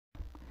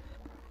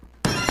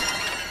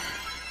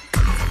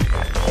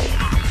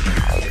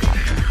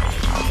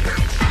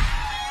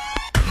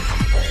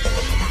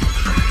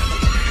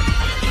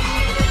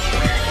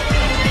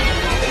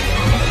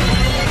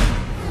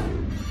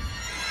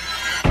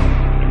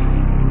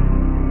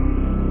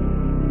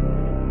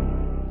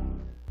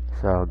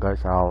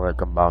guys,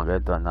 welcome back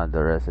to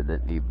another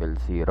Resident Evil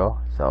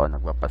 0. So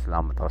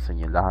nagpapasalamat ako sa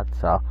inyo lahat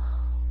sa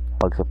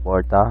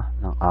pagsuporta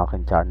ng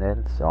aking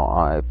channel. So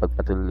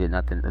ipagpatuloy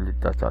natin ulit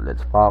to. So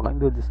let's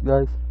fucking do this,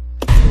 guys.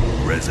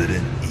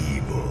 Resident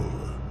Evil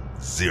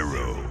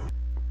 0.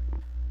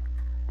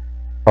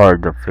 Are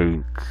the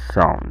faint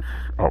sounds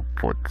of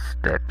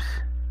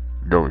footsteps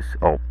those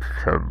of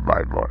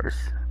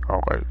survivors?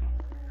 Okay.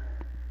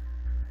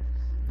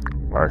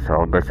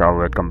 So guys,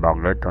 welcome back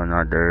to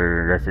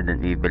another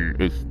Resident Evil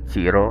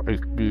 0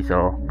 HD.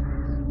 So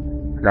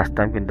last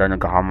time kung daw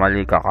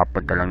nagkakamali,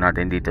 kakapunta lang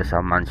natin dito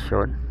sa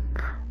mansion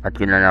at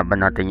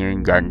kinalaban natin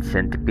yung giant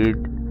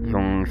centipede,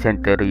 yung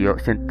centurion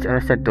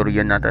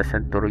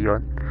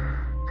centurion.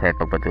 So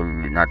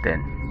ipagpatuloy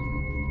natin.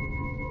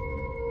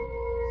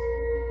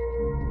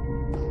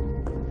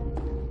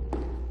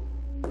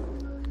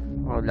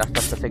 Last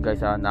time kasi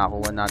guys,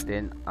 nakakuha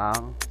natin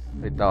ang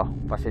ito,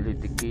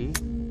 facility key.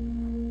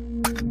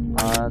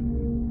 At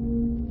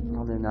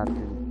nakunin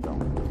natin ito.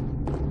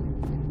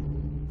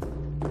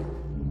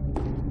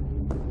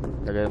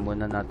 Lagay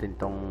muna natin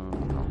itong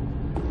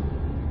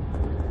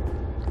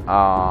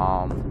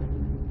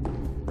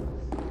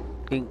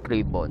ink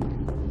ribbon.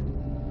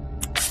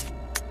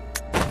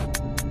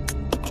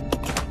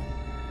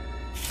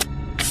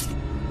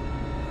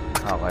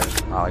 Okay,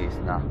 ayos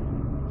na.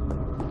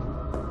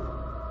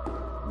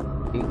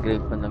 Ink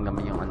ribbon lang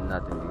naman yung ano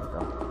natin dito.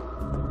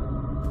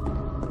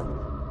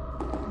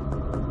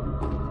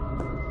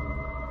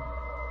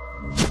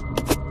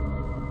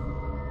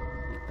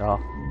 Ito,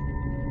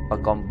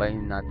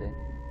 pag-combine natin.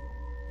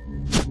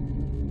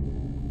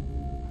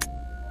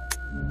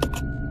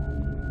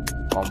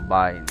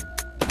 Combine.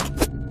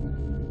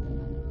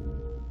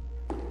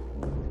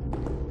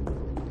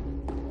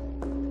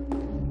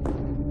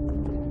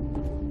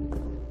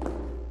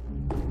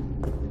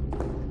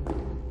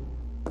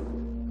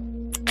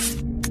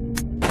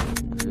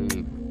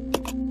 Flip.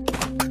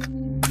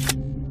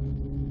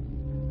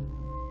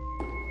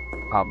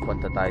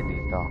 Punta tayo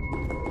dito.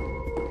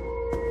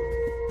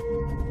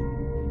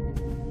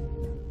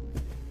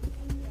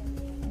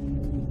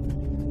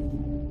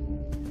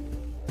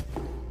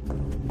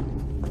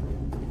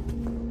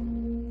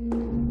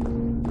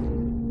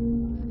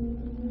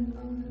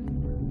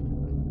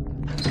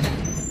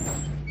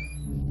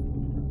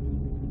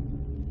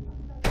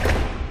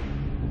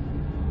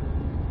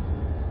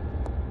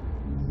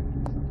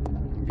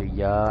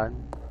 Yan.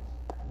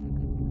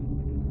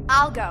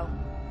 I'll go.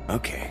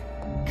 Okay.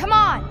 Come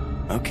on.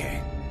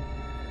 Okay.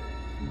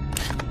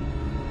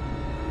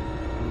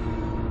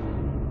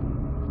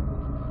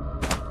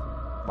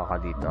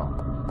 Baka dito.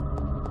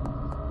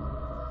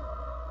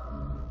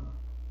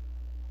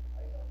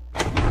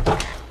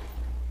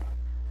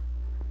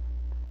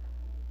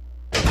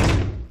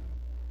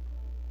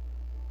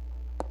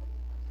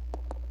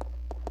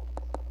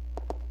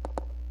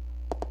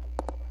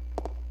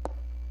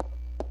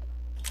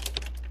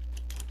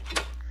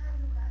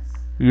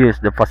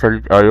 Yes, the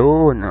facility.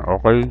 Ayun,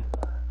 okay.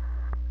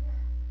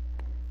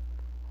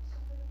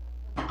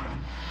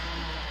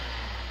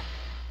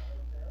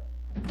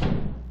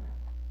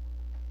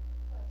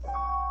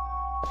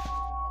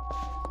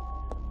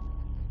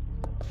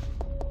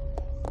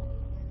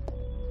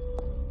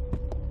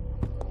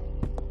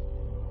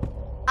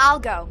 I'll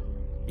go.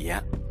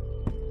 Yeah.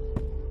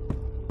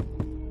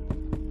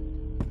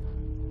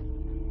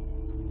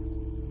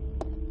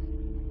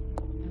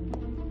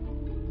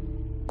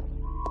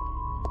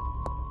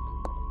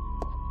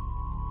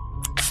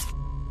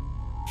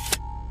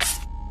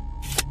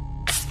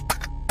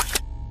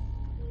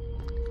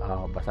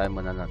 Basahin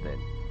muna natin.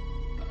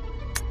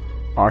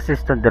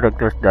 Assistant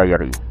Director's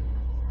Diary,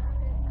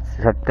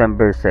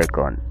 September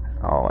 2nd.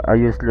 A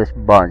useless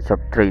bunch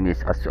of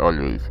trainees as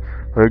always.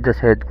 Where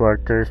does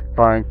headquarters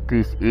find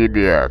these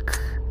idiots?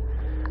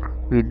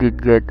 We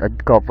did get a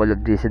couple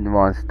of decent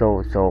ones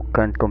though, so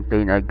can't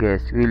complain I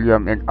guess.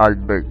 William and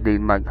Albert, they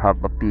might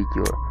have a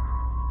picture.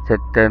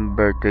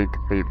 September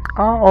 25th.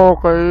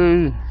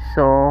 Okay.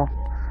 So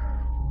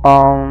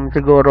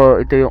siguro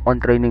ito yung on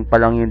training pa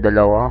lang yung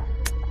dalawa.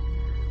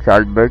 Si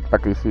Albert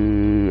pati si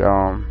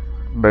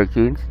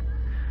Berkins.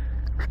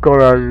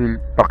 Scoral will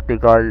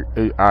practical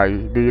AI.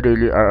 They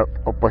really are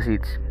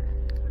opposites,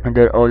 and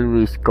they're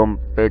always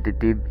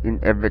competitive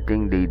in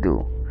everything they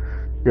do.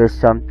 There's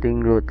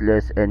something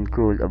ruthless and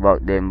cruel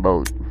about them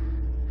both.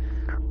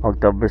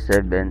 October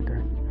 7th,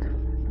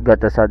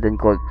 got a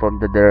sudden call from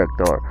the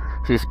director.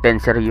 Si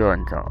Spencer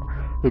yun. So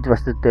it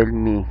was to tell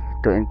me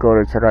to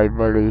encourage a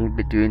rivalry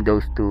between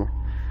those two.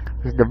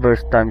 It's the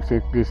first time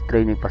since this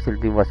training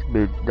facility was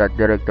built that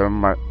Director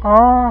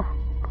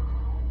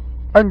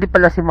hindi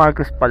pala si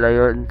Marcus pala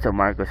yun. So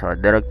Marcus,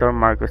 Director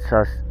Marcus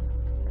has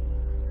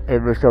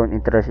ever shown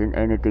interest in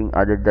anything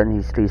other than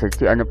his research.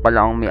 Si ano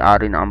pala ang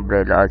may-ari ng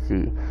umbrella,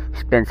 si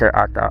Spencer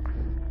ata.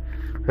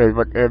 Well,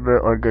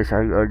 whatever orders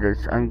are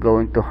orders, I'm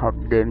going to have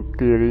them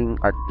tearing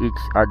at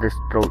each other's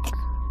throats.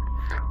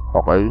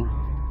 Okay.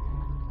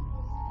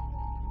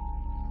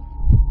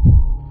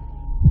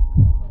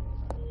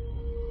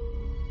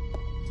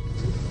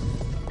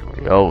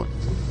 Yo.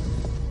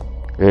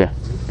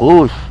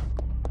 Push!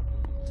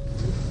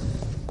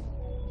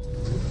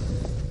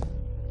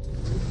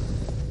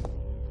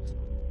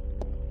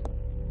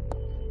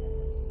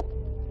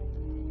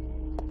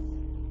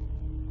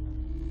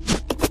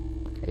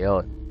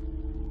 Ayun.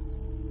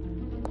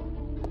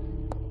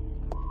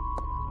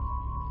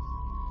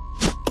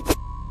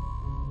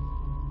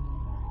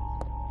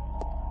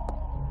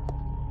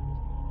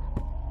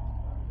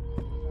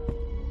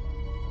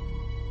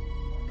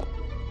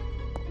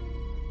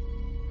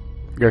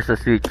 There's a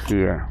switch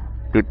here.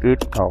 Flip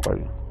it.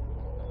 Okay.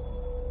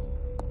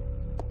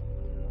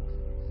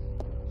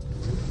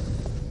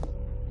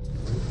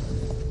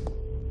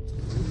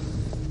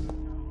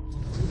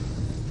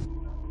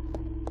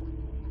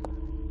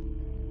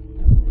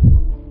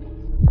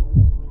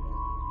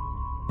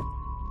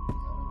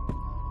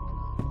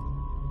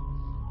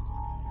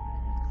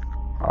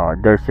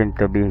 There seems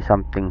to be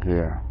something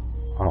here.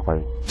 Okay.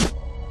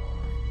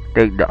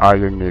 Take the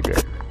iron needle.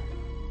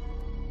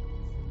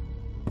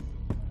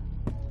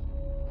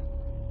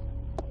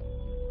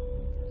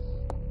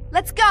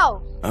 Let's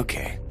go!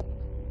 Okay.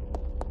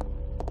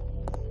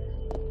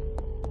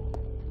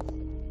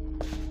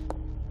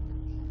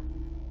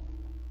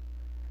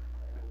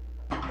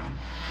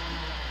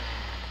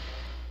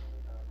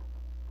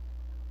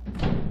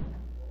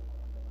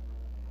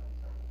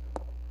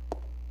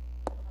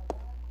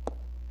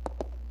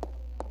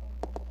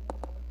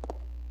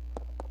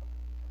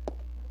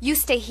 You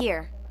stay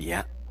here.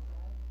 Yeah.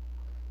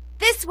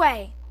 This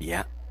way!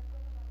 Yeah.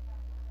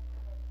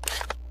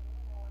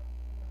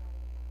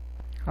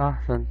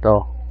 Saan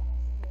to?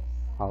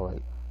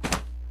 Wait.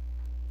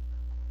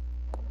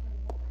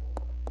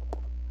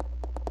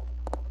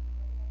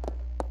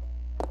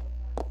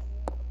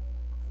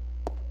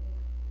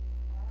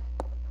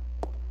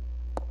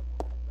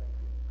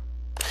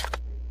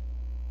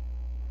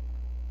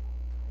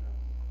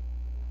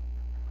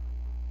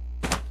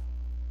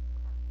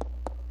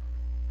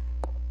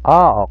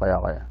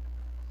 Okay.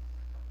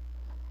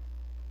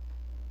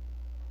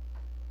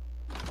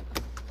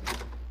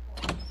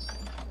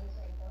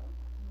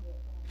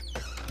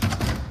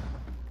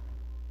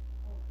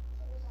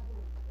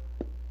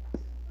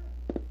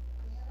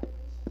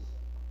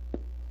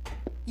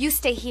 You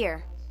stay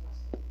here.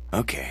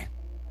 Okay.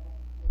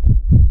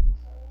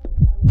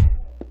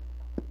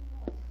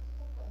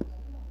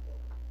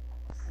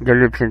 The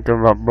lift seems to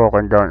have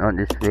broken down on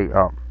its way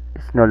up.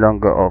 It's no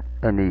longer of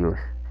any use.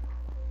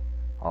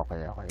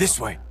 Okay. This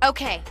way.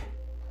 Okay.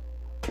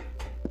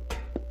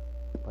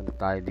 Punta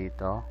tayo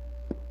dito.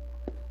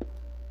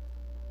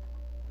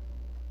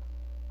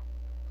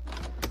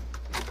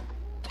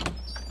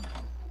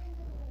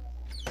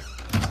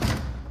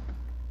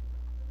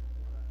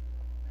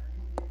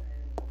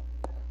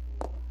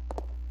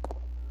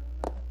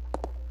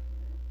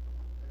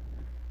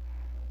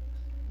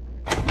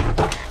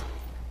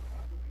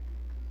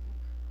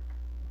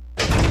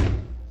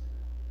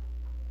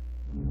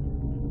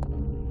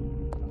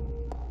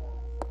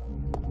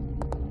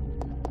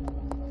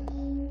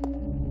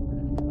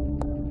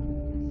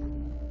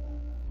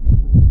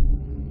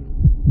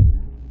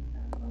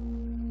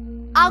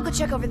 I'll go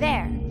check over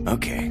there.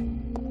 Okay.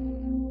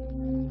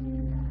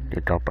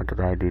 Dito, punta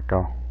tayo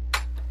dito.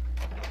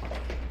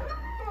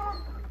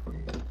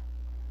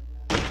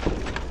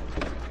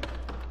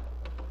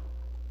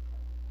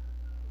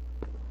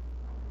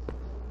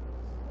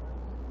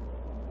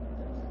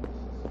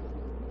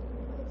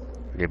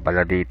 Hindi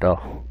pala dito.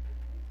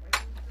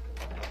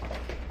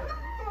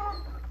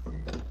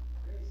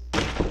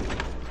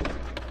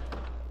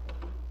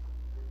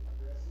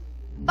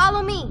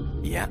 Follow me.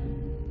 Yeah.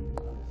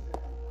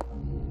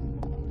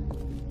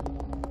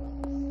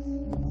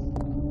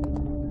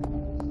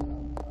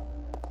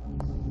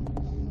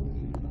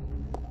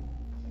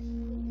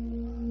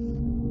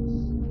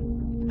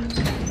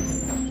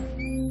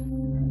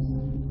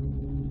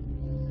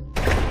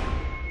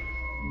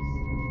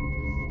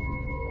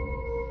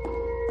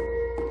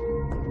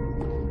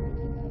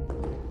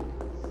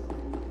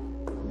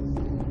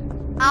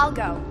 I'll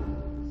go.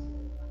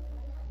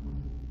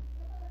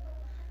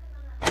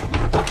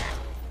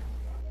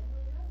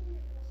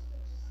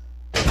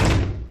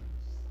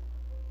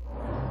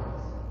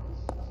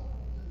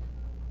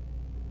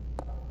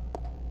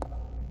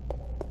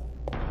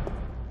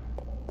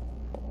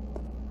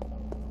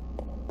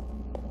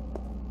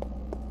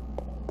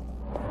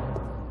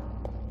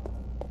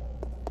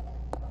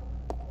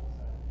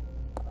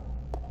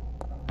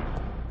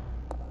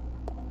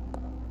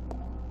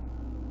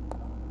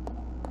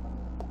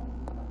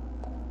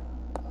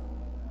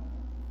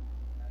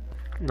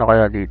 Ano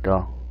kaya dito?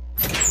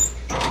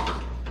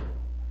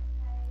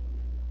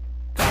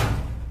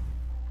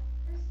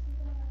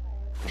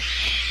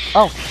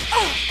 Oh!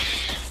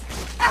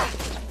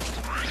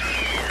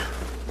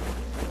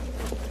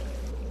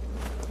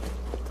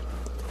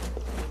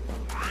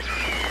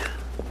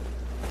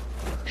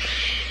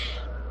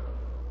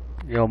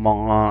 Yung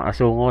mga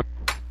asungot.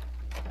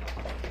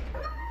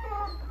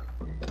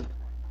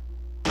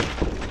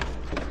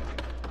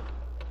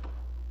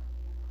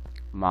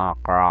 Mga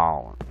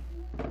crown.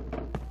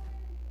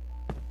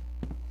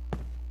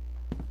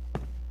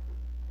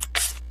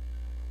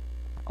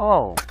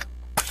 Oh.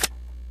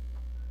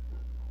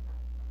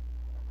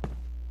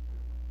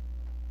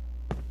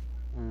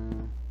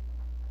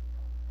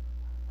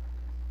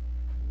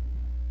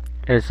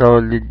 A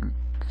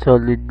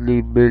solidly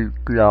built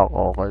clock,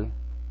 okay.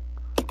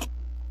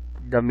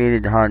 The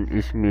minute hand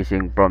is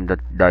missing from the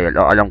dial.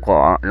 Oh, alam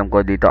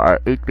ko dito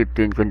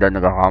 8:15 kung da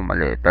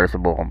nagkakamali, pero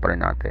subukan pa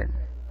rin natin.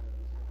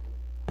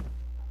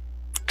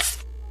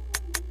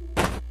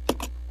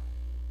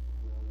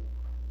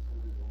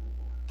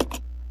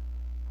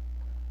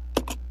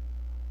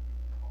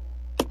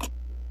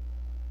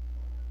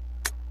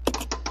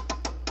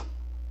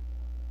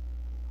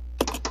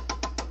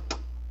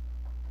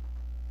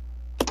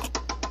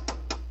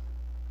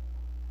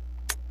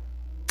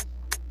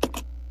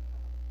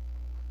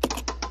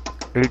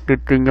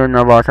 $8.15 yun,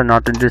 nabasa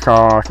natin din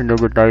sa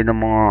sinugod tayo ng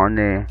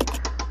mga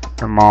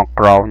ng mga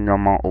crown, ng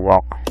mga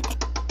uwak.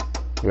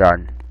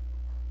 Yan.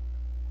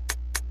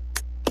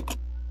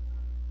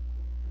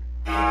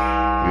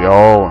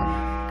 Yun.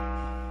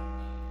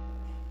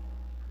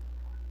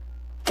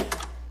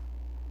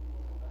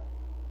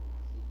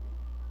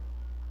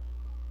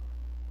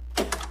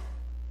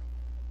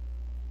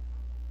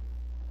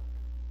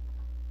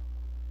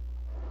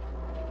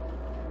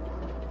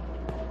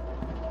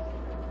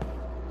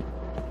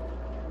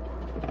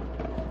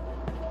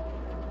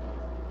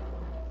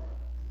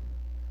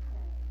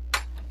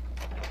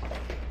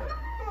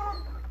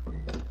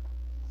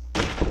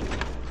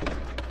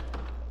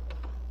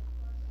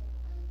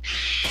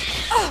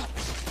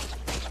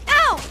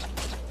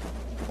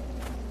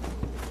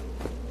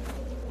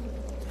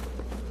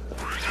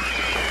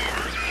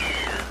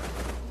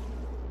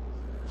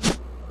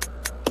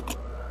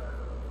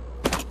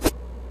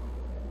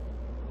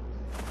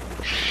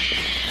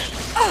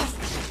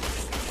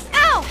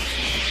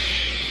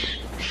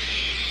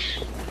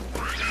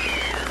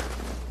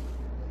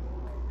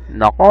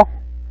 Nako.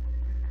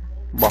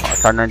 Baka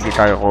sana hindi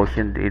tayo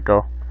caution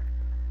dito.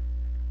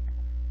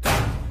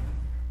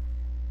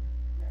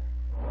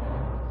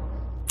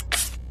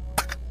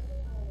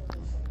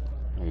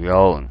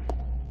 Yun.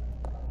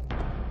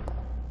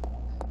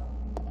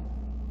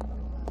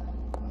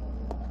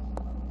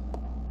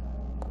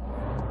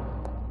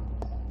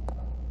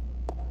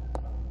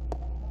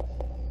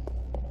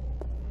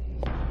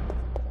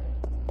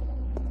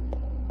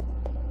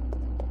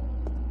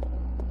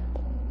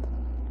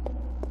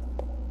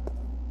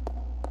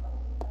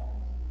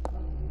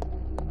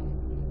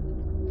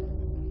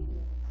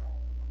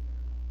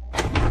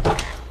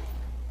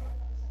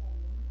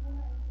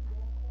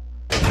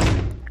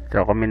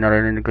 So kung may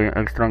narinig ko yung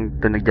extra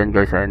tunog dyan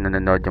guys, ay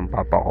nanonood yung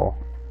papa ko.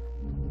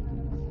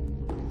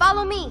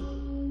 Follow me.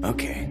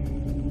 Okay.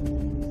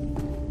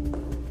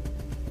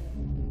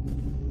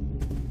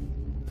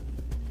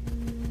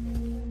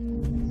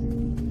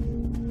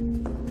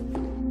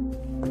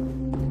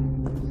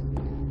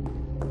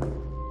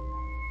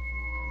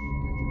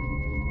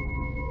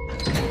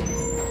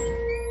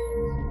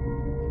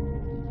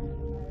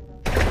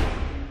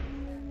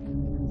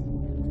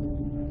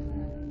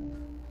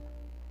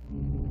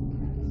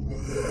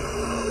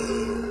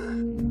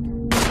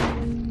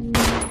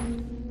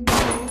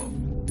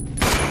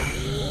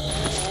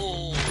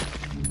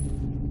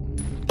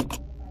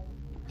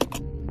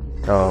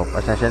 So,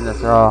 pasensya na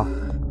sa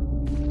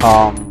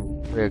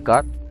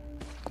haircut.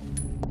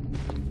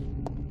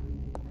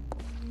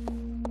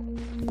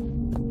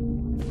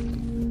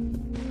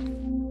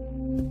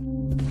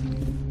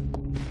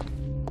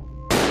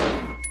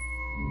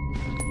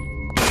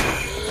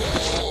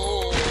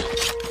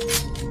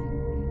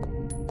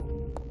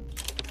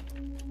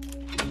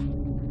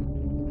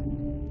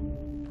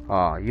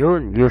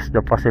 Yun, use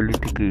the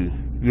facility key.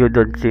 You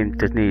don't seem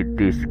to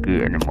need this key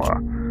anymore.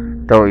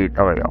 Throw it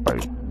away, okay.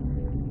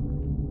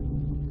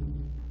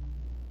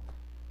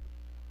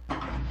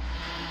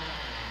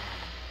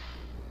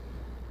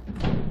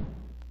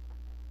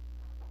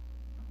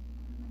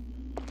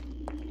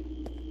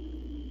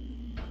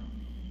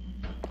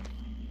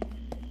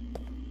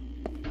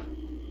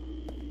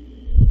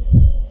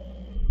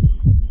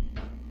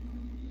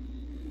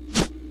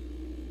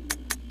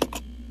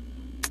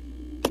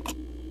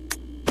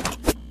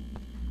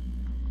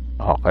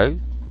 Okay.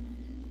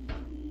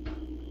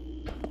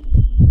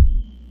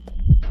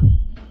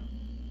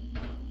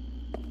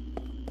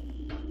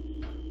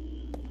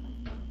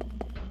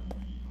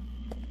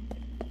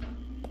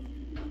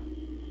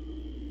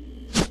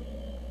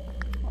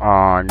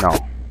 No.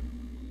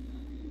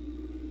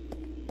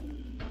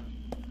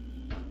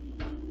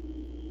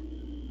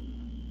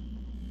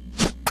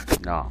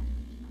 No.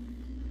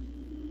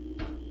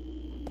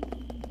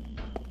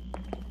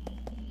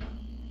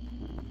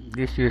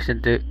 This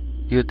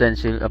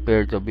utensil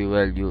appear to be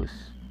well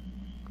used.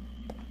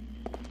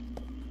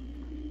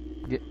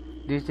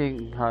 This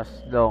thing has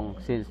long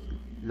since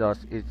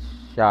lost its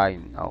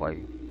shine.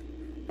 Okay.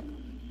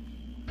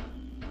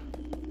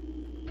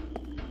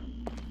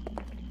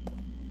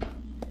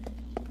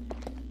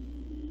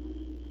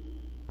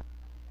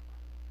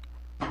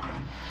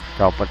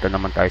 So, punta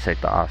naman tayo sa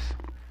itaas.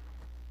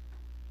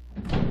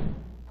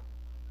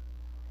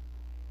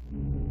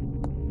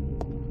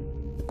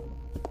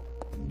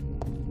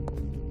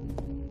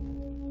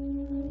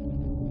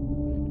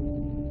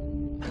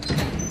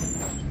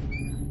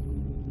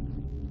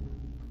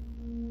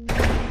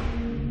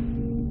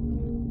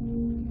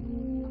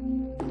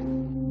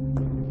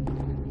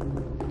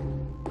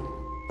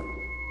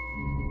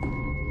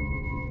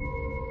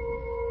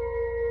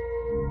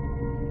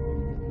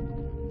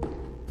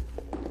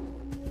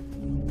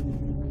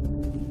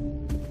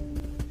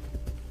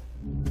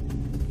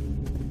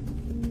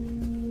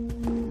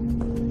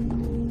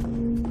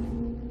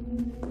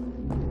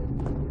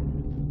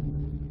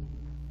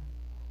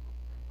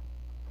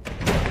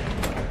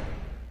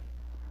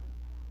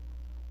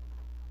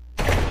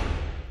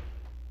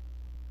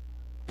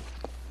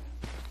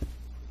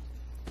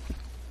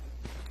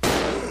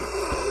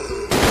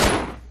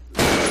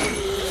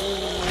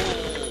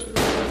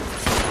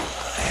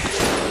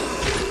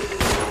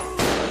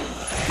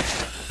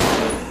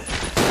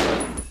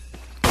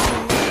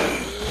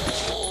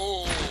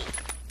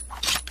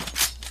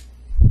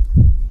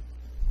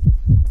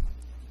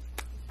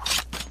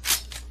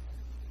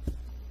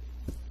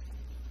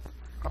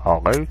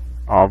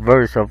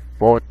 Verse of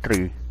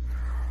poetry.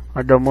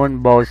 The moon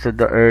bows to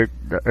the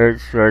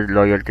earth swears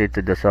loyalty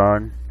to the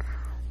sun,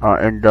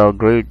 and the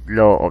great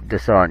law of the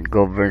sun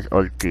governs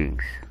all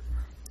things.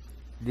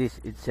 This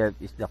itself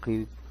is the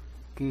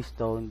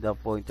keystone, the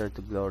pointer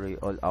to glory.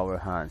 All our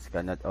hands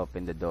cannot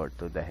open the door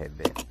to the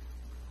heaven.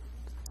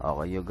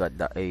 Okay, you got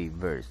the A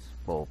verse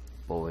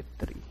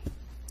poetry.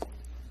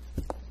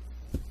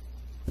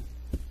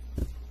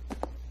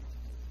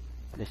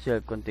 The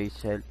shelf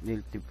contains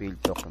multiple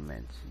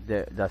documents.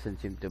 There doesn't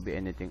seem to be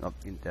anything of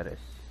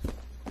interest.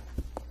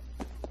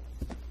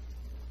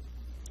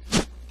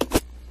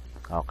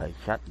 Okay,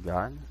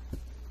 shotgun.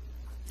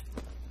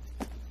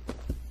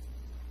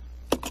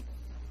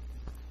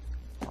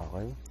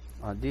 Okay.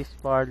 This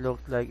part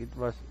looks like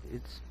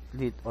it's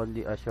lit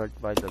only a short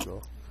while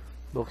ago.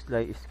 Books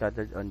like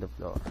scattered on the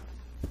floor.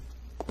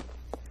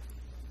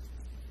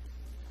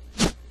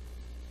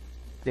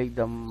 Take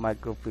the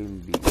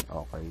microfilm B.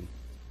 Okay.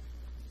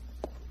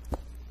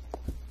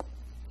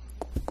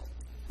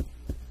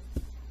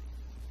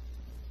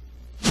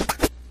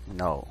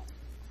 No.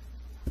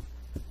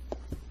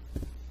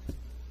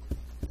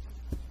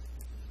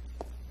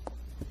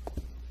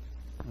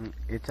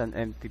 It's an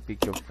empty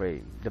picture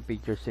frame. The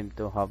picture seems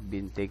to have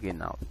been taken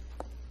out.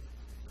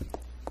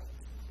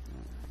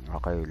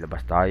 Okay,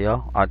 labas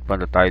tayo at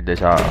punta tayo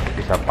sa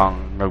isa pang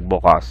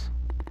nagbukas.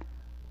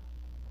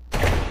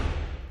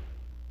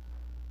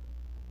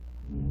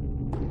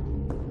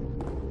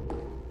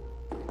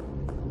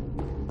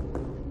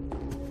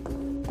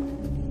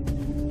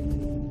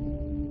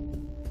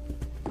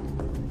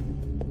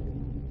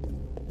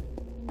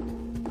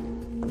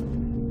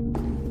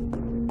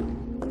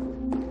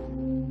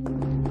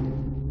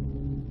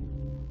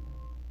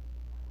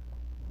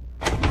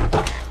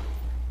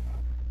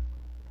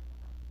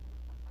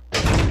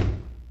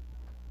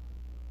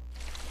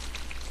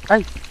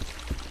 Ay!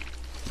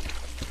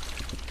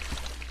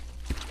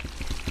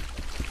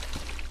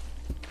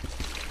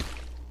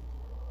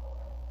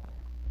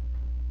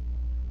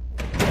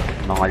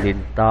 Mga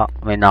linta.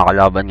 May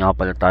nakalaban nga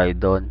pala tayo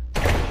doon.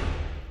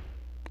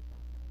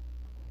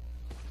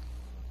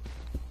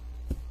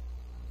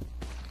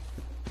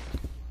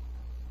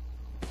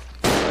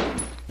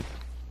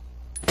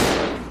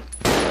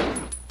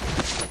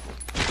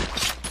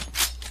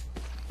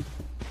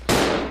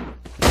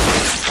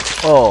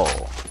 Oh!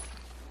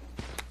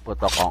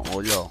 Putok ang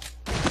ulo.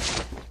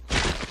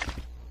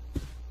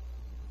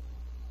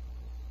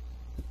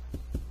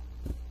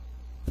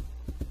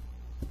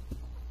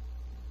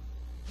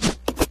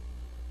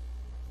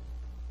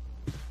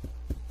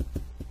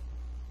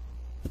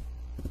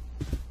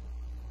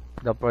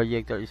 The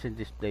projector isn't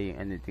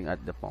displaying anything at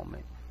the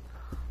moment.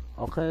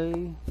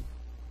 Okay.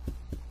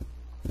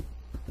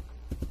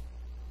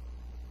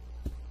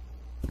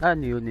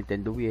 New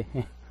Nintendo Wii.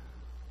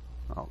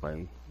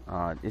 Okay.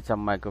 It's a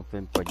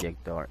microfilm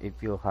projector. If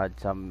you had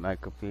some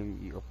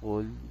microfilm, you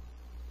could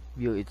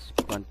view its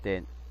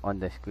content on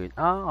the screen.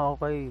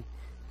 Okay.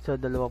 So,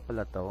 dalawa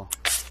pala to.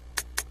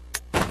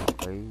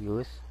 Okay,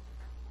 use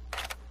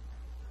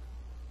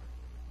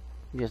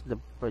the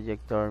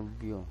projector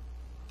view.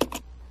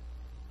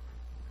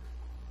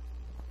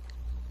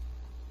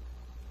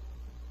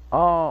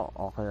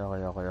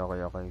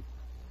 Okay.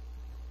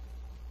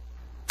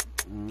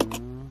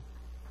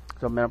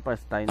 So, meron pa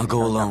tayo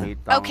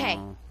nakitang Okay.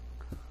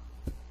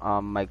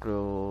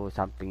 micro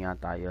something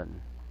yata yun.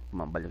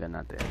 Mabalikan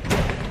natin.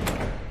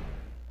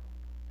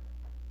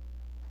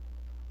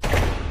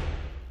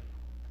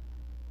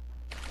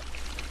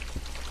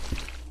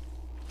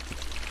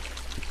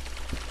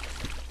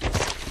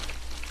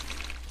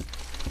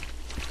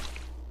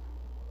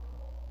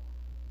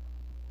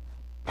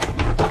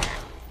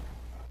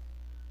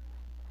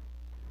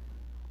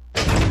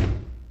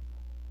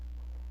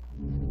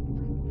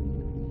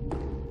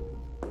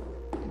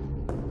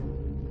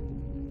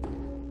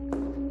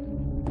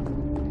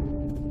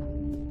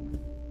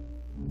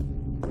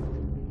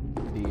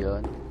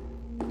 Yun.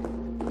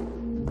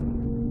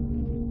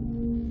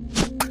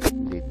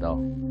 Dito.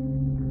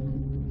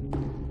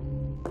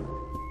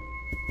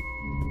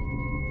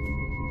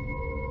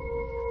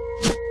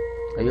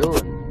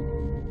 Ayun.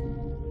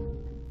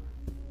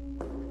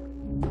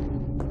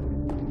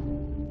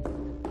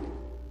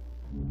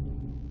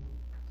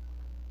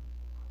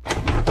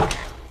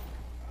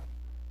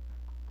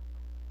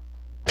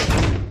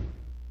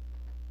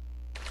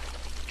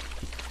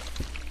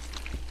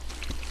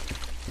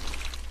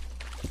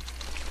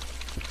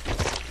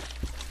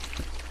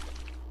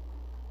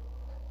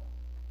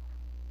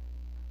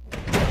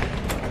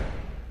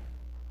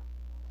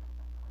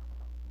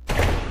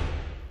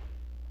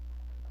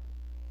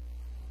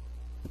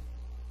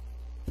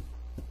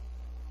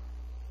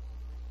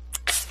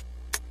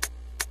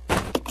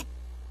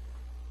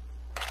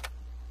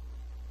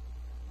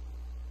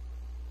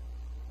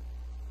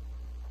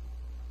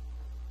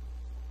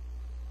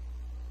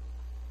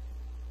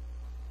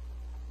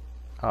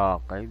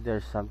 Okay,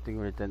 there's something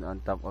written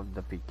on top of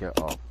the picture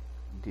of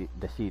the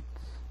seats.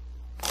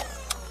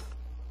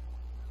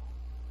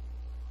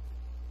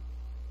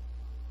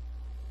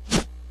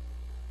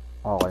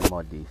 Okay,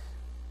 modis.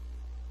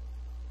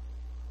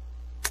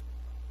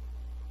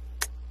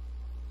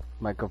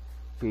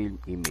 Microfilm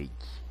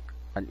image.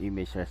 An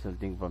image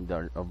resulting from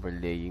the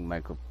overlaying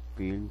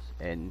microfilms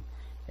and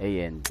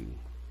A&B.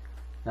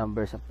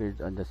 Numbers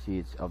appeared on the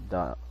seats of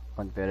the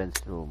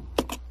conference room.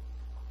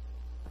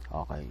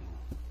 Okay.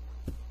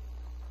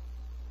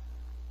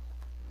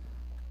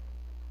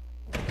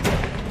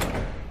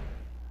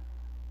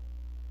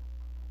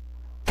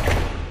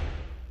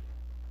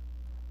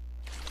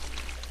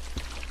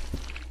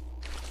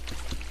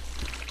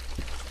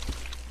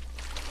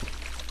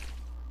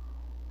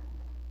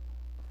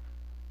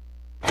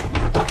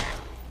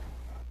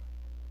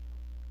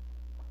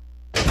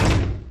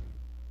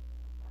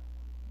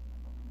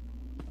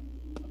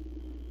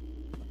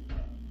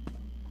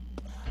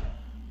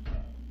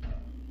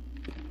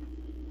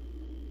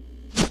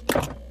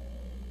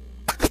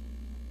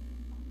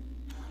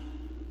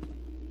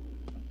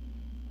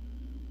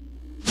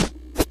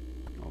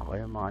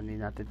 Kaya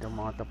makanin natin itong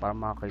mga to para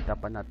makakita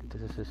pa natin ito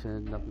sa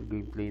susunod na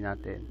gameplay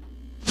natin,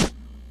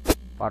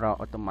 para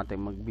automatic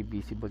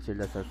magbi-visible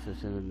sila sa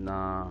susunod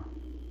na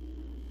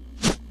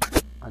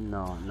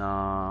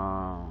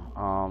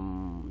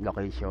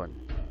location.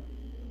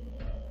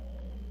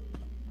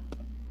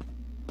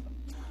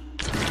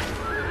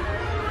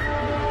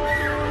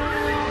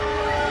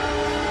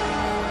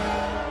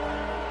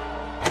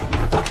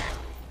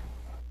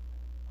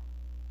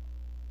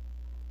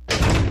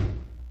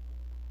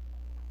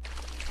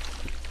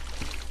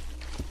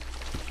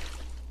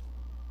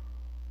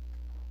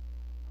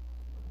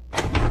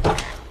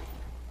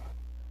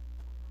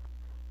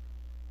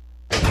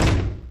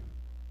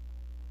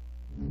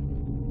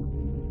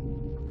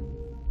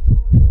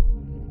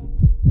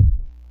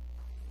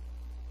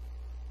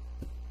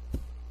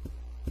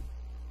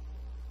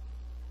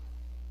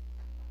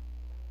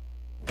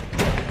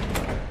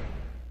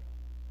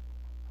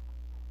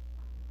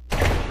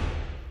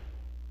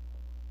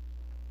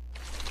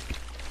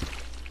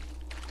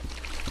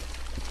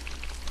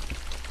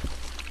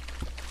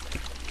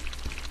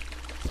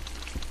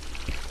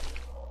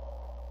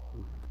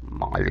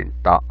 Mga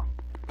linta.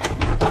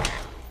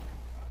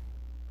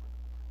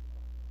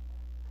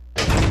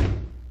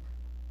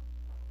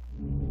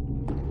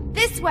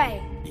 This way!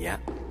 Yeah.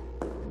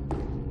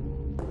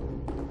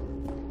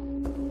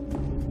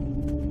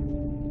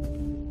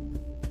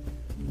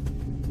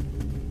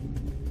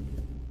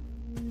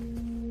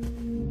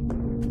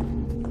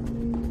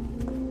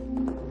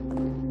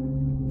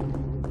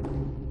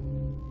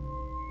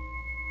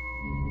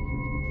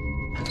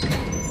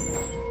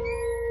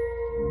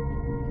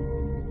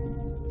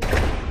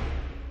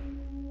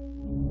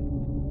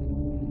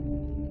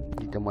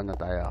 Dito muna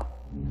tayo.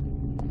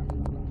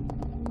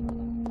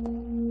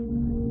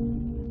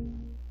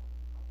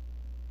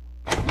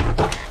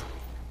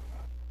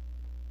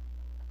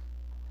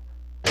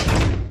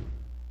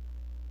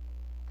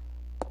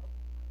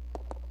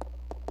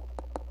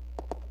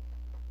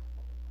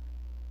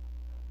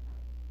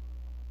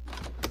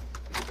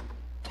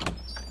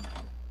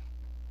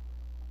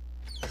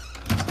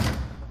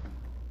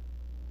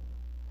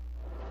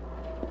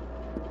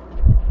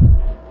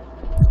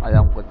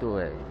 Alam ko to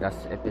eh.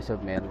 Last episode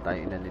meron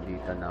tayong inano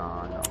dito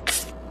na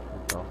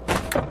ito.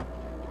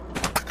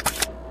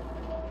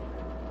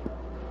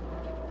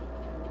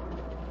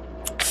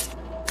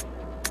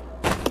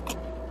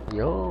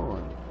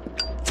 Yun.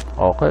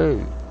 Okay.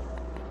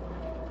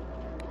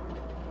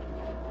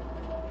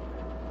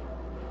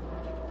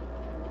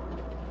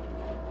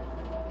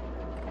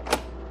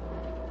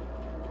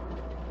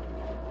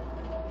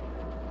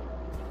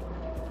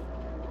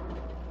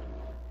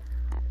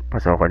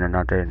 Pasokan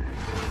na natin.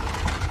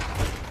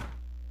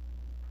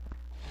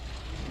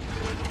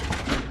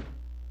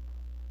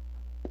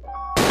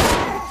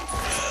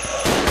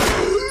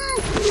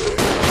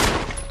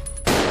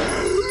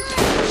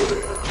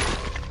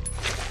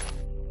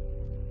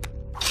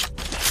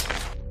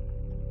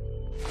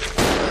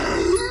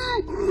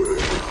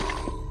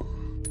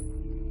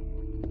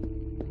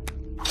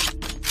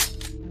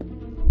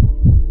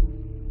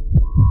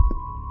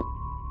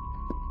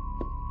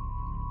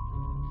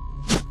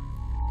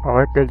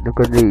 Okay, take the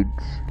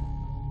grenades.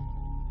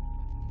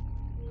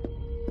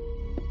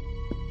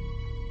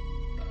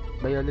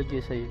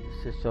 Biology,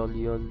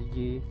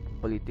 sociology,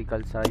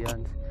 political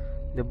science.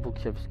 The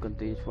bookshelves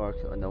contains works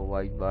on a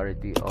wide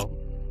variety of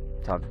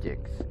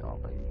subjects.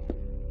 Okay.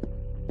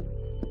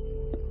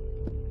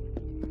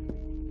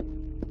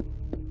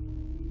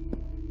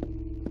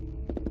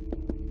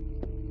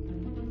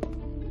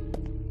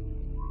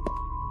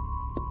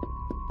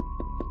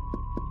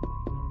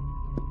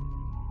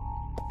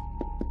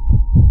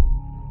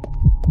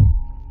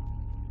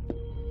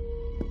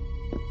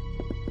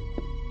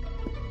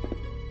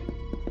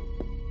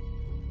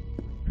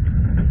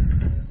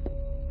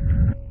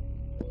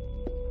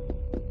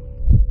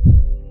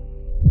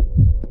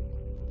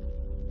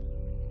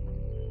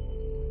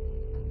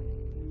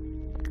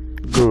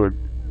 Good.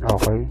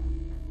 Okay.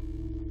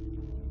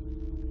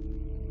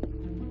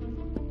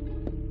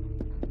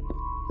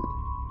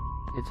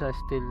 It's a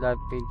still life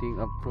painting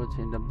of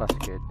fruits in the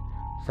basket.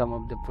 Some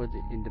of the fruit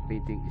in the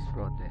painting is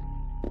rotten.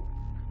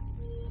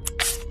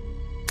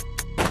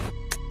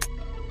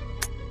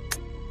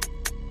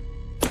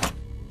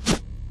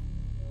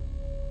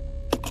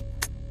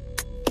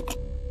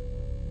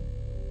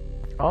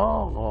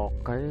 Oh,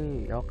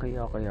 okay.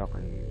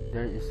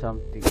 There is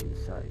something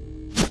inside.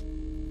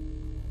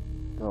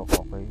 Oh,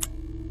 okay.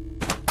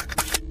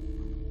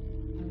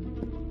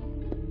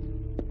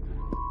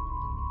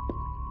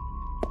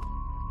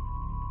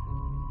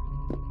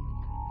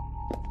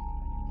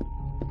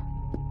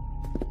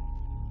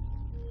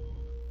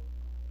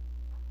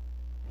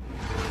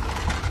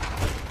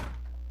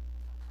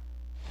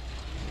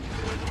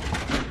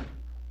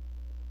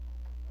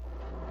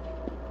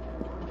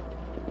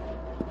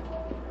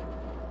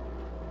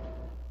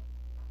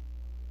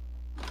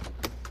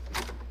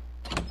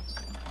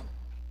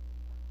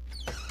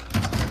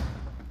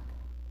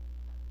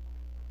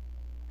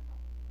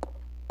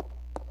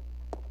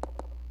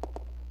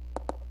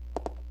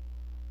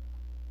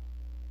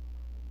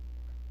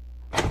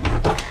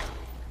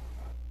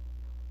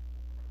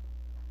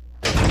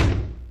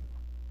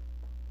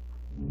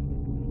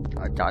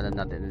 At saka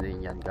na natin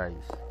din yan, guys.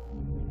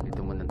 Dito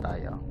muna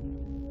tayo.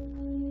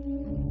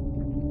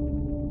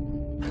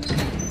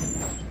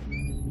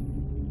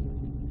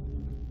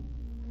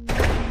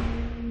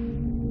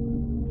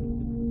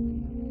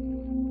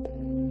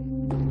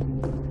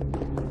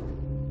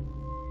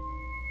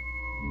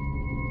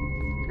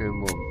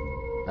 Remove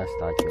na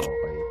statue,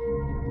 okay.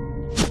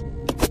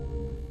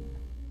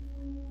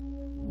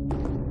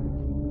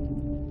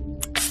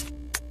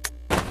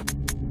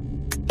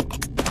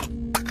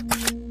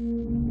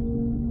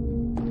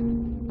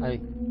 Ay.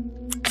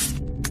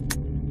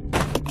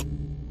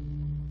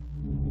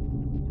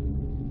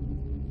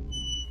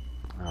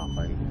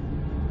 Okay.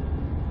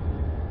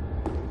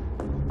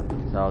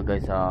 So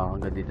guys,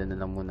 hanggang dito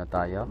na lang muna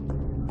tayo.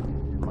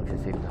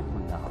 Magsasave na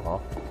muna ako.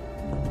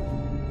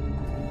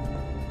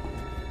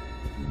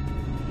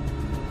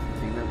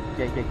 Tingnan,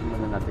 check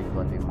muna natin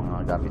kung ano yung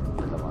mga gamit ng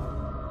dalawa.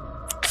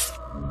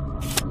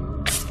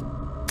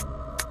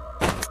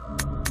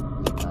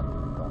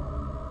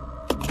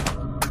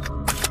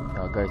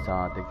 So guys,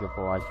 thank you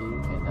for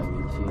watching and I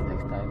will see you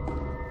next time.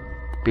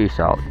 Peace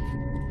out.